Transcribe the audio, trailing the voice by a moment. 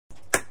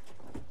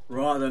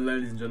Right then,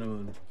 ladies and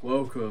gentlemen,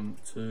 welcome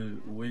to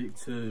week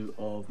 2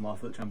 of my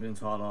FUT Champions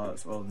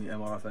highlights on the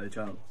M.R.F.A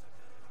channel.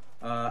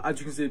 As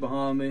you can see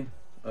behind me,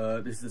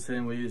 this is the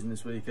team we're using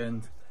this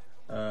weekend.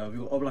 We've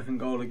got Oblak and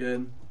goal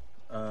again.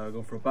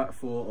 Gone for a back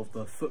four of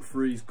the FUT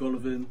Freeze,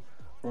 Golovin,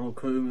 Ronald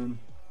Koeman,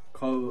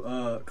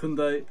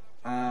 Kunde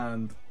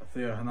and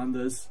Theo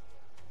Hernandez.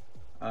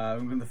 We're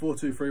going the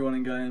 4-2-3-1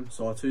 in game,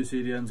 so our two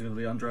CDMs are going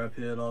to be Andrea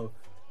Pirlo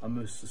and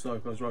Musa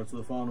Sissoko's road to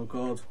the final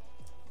card.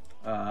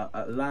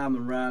 At Lam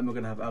and Ram we're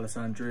going to have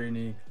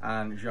Alessandrini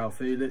and João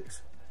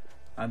Felix,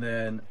 and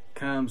then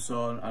Cam,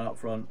 Son, and up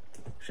front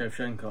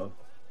Shevchenko.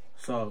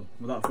 So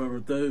without further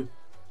ado,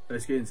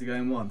 let's get into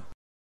game 1.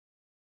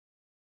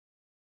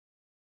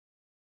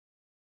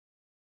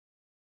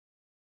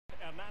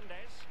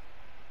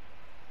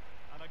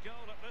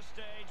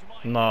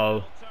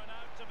 No.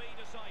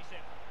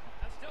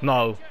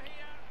 No.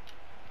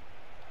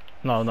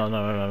 No.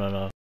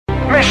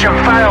 Mission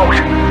failed.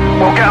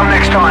 We'll get them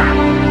next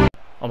time.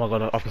 Oh my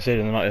god, I've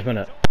conceded in the 90th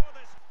minute.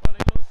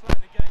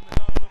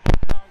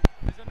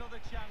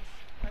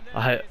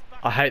 I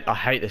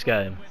hate this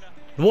game.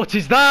 What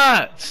is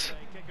that?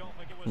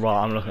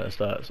 Right, I'm looking at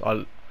the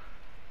stats.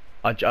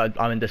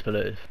 I'm in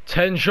disbelief.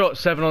 10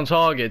 shots, 7 on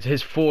target.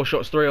 His 4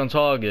 shots, 3 on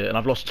target, and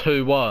I've lost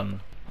 2-1.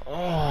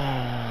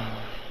 Oh.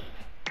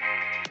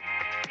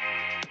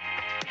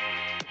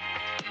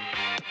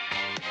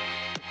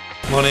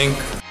 Morning.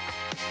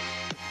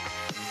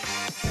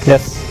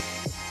 Yes.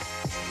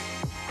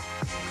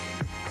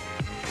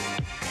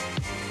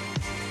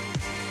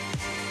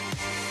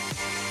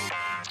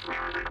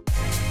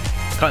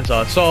 Cut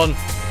inside.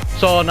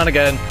 Son, and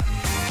again.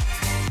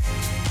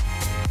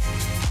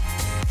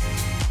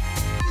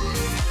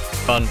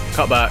 Fun.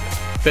 Cut back.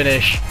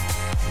 Finish.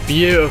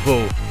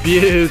 Beautiful.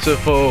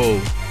 Beautiful.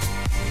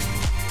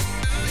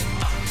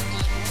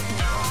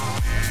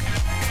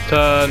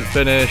 Turn.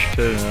 Finish.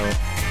 2-0.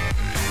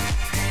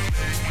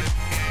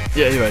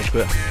 Yeah, he rage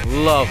quit.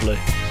 Lovely.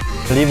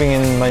 Living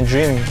in my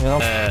dream, you know?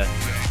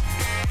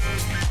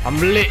 I'm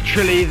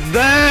literally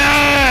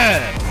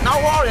there! No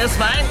worries,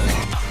 man.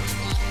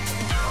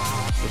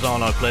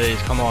 Lozano, please.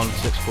 Come on,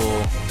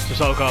 6-4.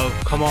 Sissoko,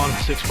 come on,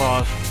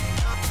 6-5.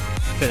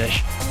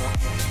 Finish.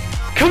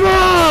 Come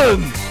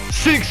on!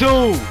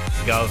 6-all!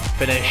 Go,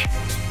 finish.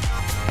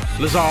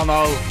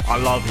 Lozano, I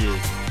love you.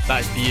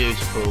 That is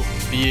beautiful.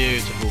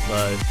 Beautiful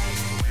play.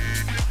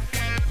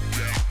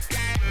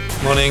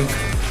 Morning.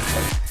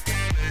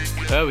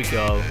 There we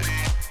go.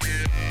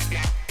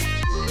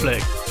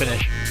 Flick,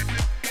 finish.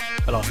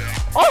 Hello.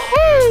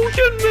 Oh,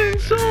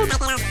 goodness, son!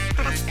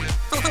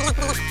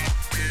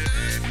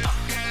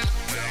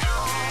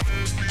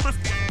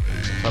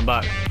 Come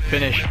back,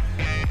 finish.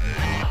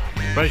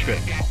 Rage grip.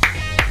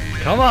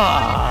 Come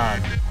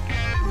on!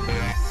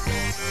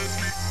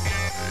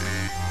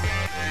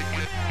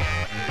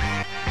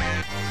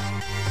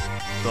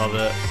 Love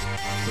it.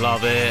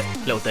 Love it.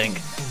 Little dink.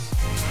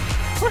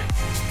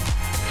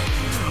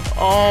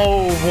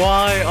 Oh,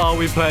 why are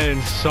we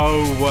playing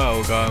so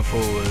well going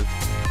forward?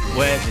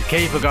 Where's his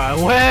keeper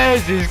going?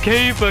 Where's his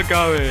keeper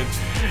going?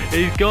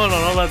 He's gone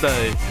on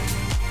holiday.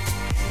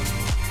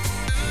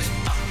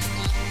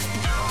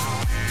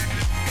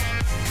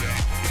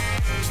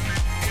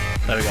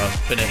 There we go,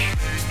 finish.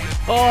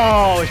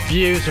 Oh, it's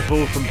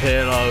beautiful from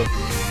Pirlo.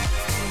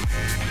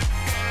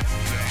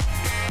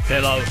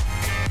 Pirlo.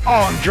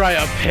 Oh,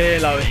 Andrea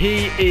Pirlo,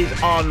 he is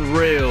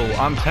unreal.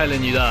 I'm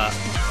telling you that.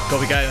 It's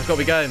gotta be game, it's gotta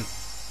be game.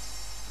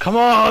 Come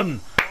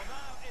on!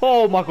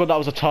 Oh my god, that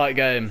was a tight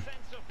game.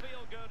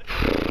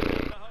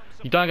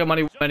 You don't get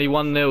many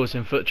 1-0s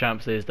in FUT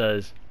Champs these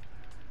days.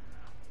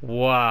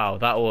 Wow,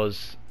 that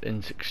was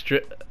I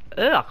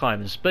can't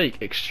even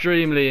speak.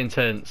 Extremely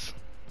intense.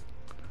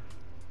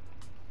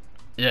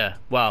 Yeah,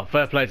 wow,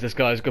 fair play to this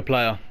guy, he's a good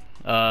player.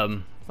 I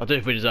do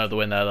think we deserve the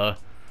win there though.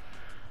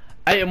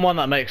 8-1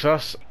 that makes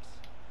us.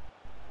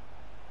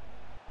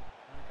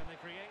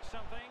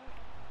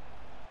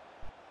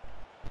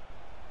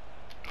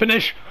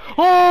 Finish!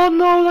 Oh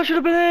no, that should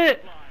have been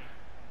it!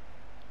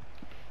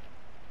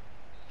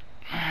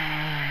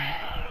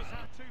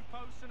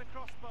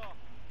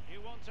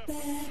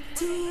 Back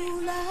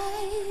to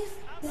life,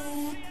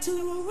 back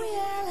to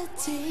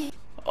reality.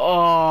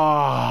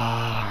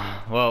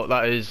 Oh, well,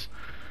 that is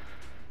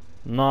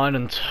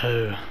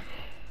 9-2.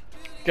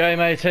 Game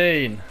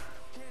 18.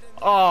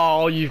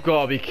 Oh, you've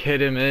got to be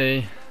kidding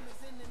me.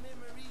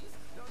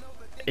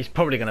 He's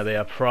probably going to be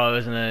a pro,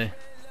 isn't he?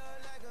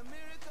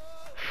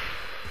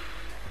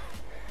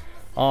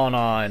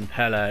 R9,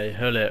 Pele,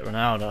 Hullet,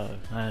 Ronaldo,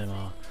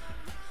 Neymar.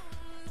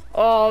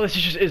 Oh,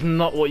 this is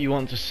not what you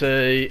want to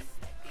see.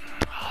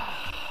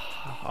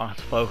 I have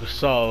to focus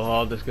so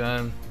hard this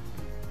game.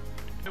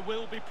 There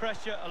will be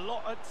pressure, a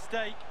lot at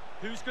stake.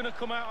 Who's going to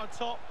come out on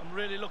top? I'm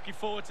really looking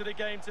forward to the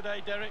game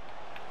today, Derek.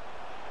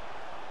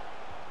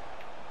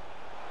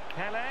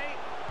 Pele,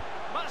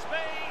 must be,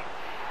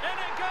 in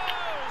it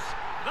goes!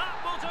 That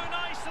will do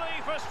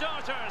nicely for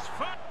starters.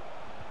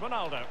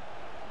 Ronaldo,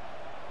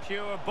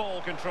 pure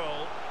ball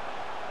control.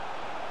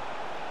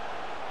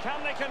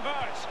 Can they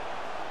convert?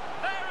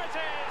 There it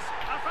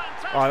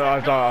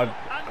I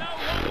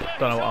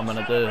don't know what I'm going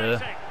to do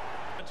here.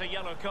 It's a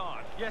yellow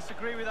card. Yes,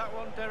 agree with that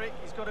one, Derek.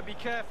 He's got to be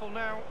careful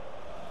now.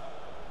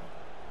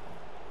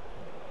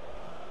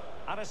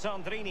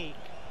 Alessandrini.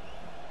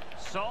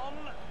 Son.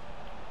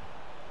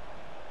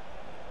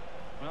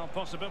 Well,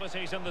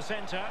 possibilities in the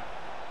centre.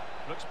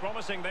 Looks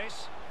promising,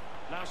 this.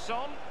 Now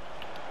Son.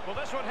 Well,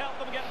 this would help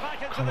them get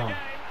back into the game.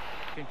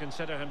 Can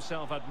consider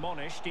himself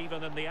admonished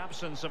even in the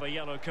absence of a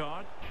yellow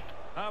card.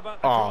 How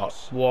about the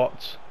cross?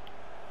 What?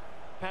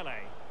 Pele.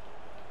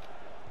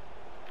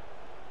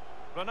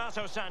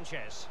 Renato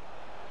Sanchez.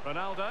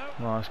 Ronaldo.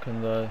 Nice,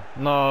 Kunde.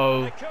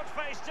 No. They could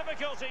face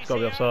difficulties. It's got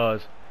to be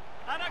offside.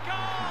 And a goal!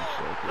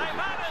 They've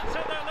added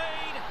to their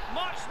lead.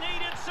 Much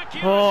needed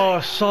security. Oh,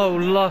 so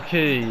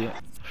lucky.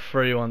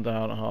 3-1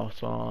 down at half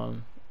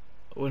time.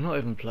 We're not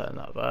even playing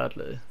that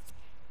badly.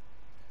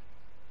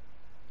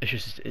 It's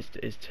just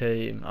his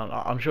team.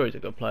 I'm sure he's a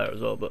good player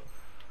as well, but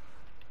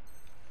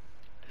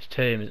his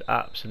team is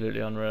absolutely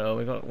unreal.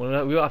 We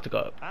have to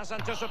go. As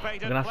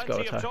anticipated, we're gonna have to go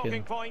plenty of attacking.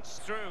 talking points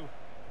through.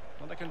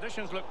 Well, the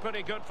conditions look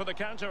pretty good for the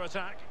counter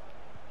attack.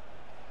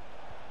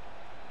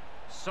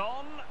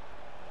 Son.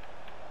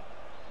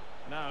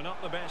 No,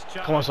 not the best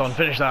chance. Come on, Son,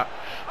 finish that.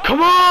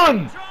 Come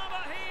on!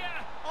 Drama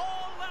here.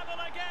 All level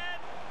again.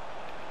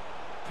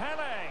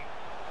 Pele.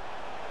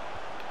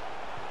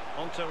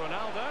 On to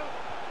Ronaldo.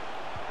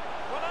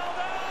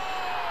 Ronaldo!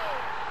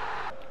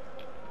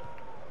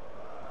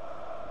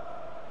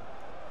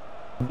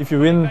 If you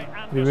win,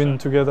 we win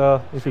together.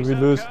 If we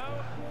lose,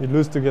 we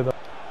lose together.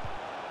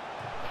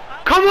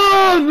 Come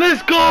on,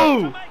 let's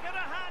go!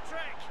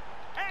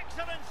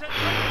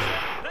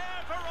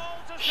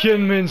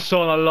 Hyun-Min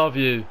Son, I love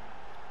you.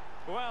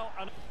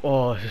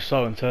 Oh, this is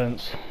so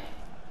intense.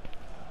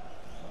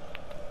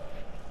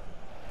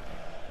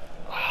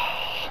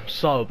 I'm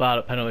so bad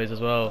at penalties as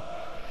well.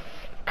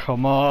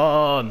 Come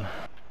on.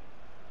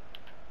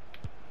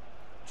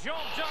 Job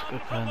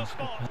done from the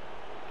spot.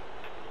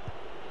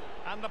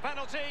 And the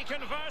penalty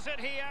converted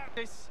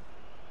here.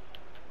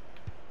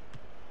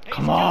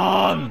 Come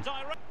on.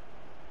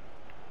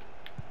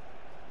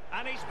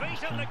 And he's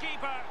beaten the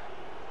keeper.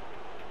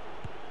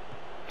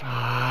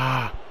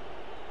 Ah.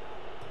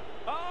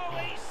 Oh,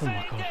 he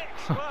saved it.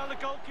 Well, the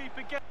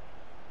goalkeeper gets.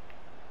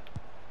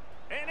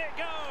 In it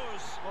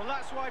goes. Well,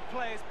 that's why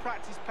players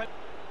practice penalties.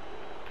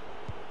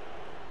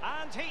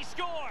 And he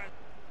scored.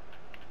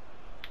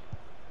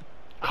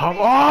 Come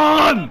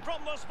on!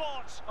 From the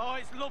spot. Oh,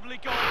 it's lovely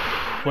goal.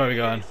 Where are we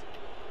going?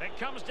 It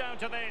comes down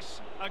to this,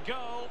 a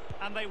goal,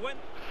 and they win.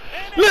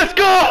 Let's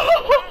go!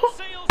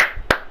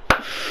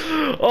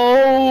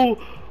 Oh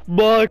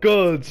my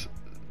God.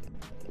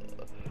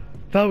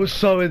 That was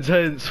so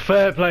intense.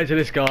 Fair play to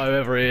this guy,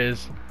 whoever he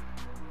is.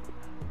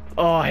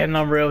 Oh, he had an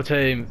unreal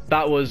team.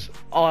 That was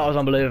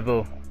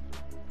unbelievable.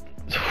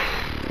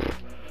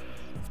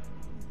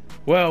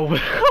 Well,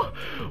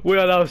 we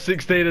are now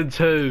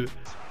 16-2.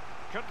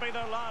 Could be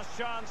their last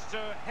chance to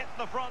hit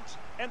the front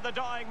in the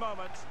dying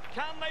moment.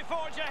 Can they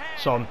forge ahead?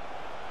 Son.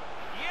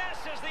 Yes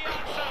is the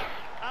answer,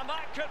 and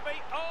that could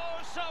be oh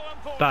so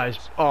important. That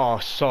is, oh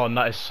Son,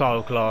 that is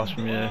so class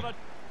from you. Let's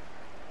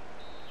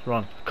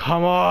run.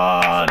 Come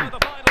on! The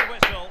final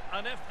whistle,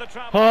 and if the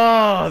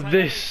oh,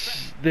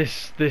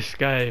 this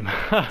game.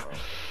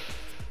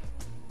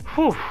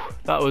 Whew,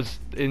 that was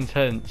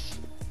intense.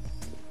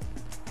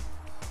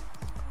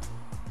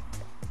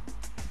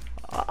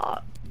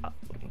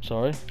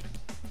 Sorry.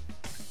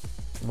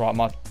 Right,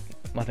 my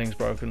thing's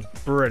broken.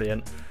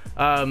 Brilliant.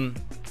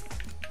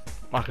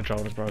 My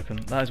controller's broken.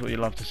 That is what you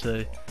love to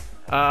see.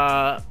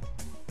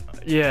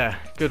 Yeah,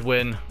 good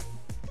win.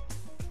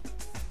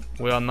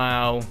 We are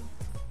now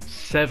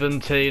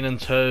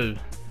 17-2.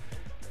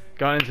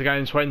 Going into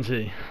game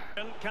 20.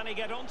 Can he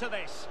get onto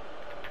this?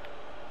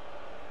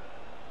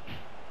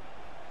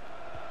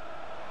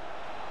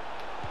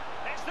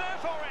 It's there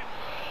for him.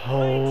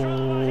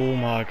 Oh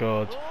my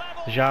God.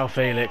 João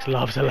Felix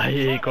loves a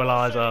late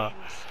equaliser.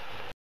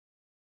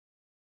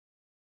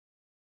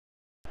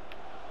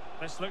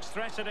 This looks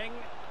threatening.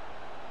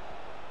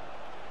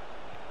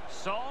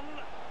 Son.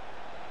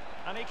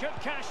 And he could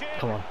cash in.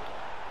 Come on.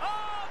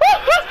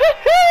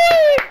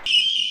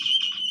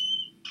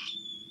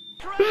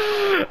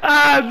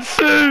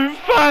 Ansu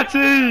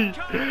Fati!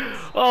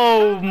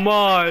 Oh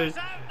my!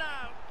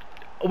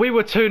 We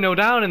were 2-0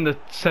 down in the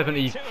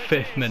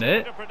 75th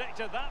minute,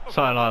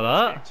 something like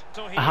that.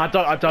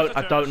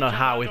 I don't know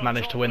how we've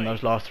managed to win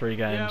those last 3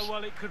 games.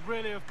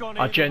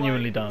 I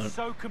genuinely don't.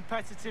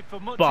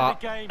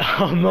 But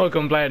I'm not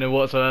complaining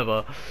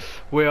whatsoever.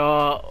 We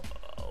are.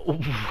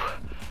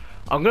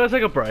 I'm gonna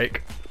take a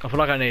break. I feel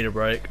like I need a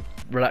break.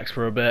 Relax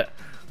for a bit.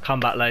 Come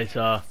back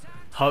later.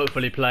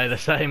 Hopefully play the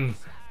same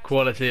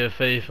quality of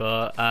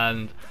FIFA.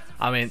 And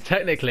I mean,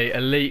 technically,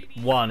 Elite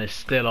 1 is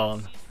still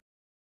on.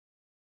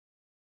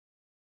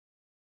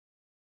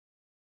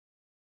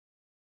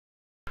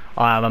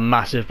 I am a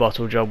massive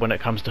bottle job when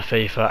it comes to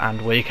FIFA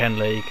and Weekend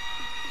League,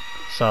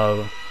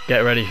 so get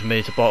ready for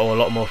me to bottle a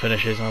lot more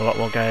finishes and a lot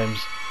more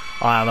games.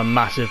 I am a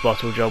massive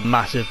bottle job,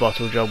 massive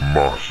bottle job.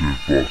 Massive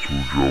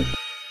bottle job.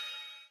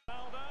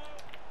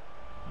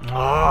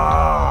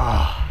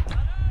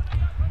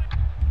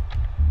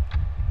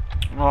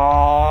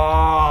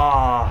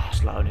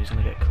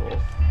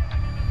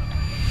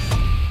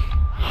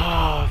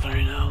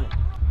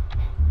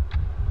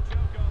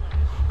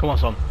 Come on,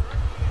 son.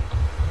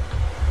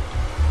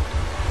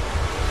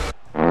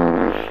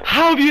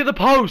 How have you hit the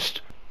post?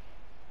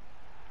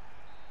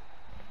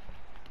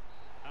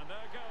 And there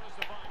goes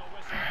the final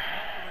whistle.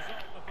 Not the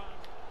result the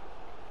fans.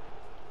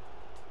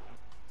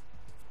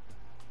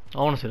 I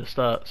want to see the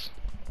stats.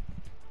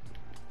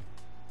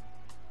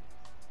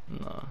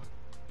 No.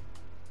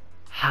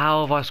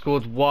 How have I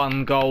scored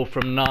 1 goal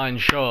from 9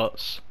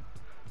 shots?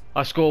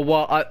 I score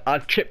what? I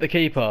chip the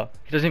keeper.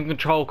 He doesn't even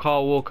control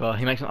Kyle Walker.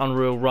 He makes an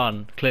unreal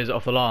run, clears it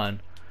off the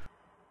line.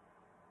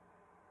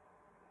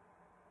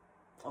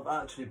 I've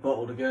actually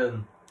bottled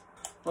again.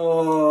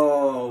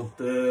 Oh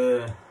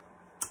dear.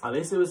 At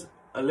least it was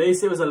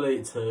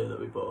Elite 2 that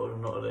we bottled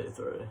and not Elite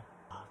 3.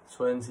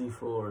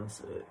 24 and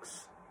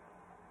 6.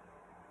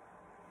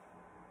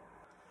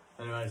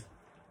 Anyways,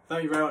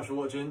 thank you very much for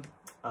watching.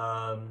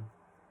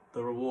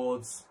 The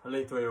rewards,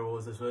 Elite 3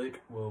 rewards this week,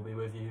 will be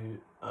with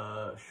you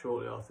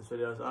shortly after this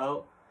video is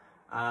out,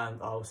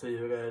 and I'll see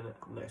you again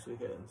next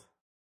weekend.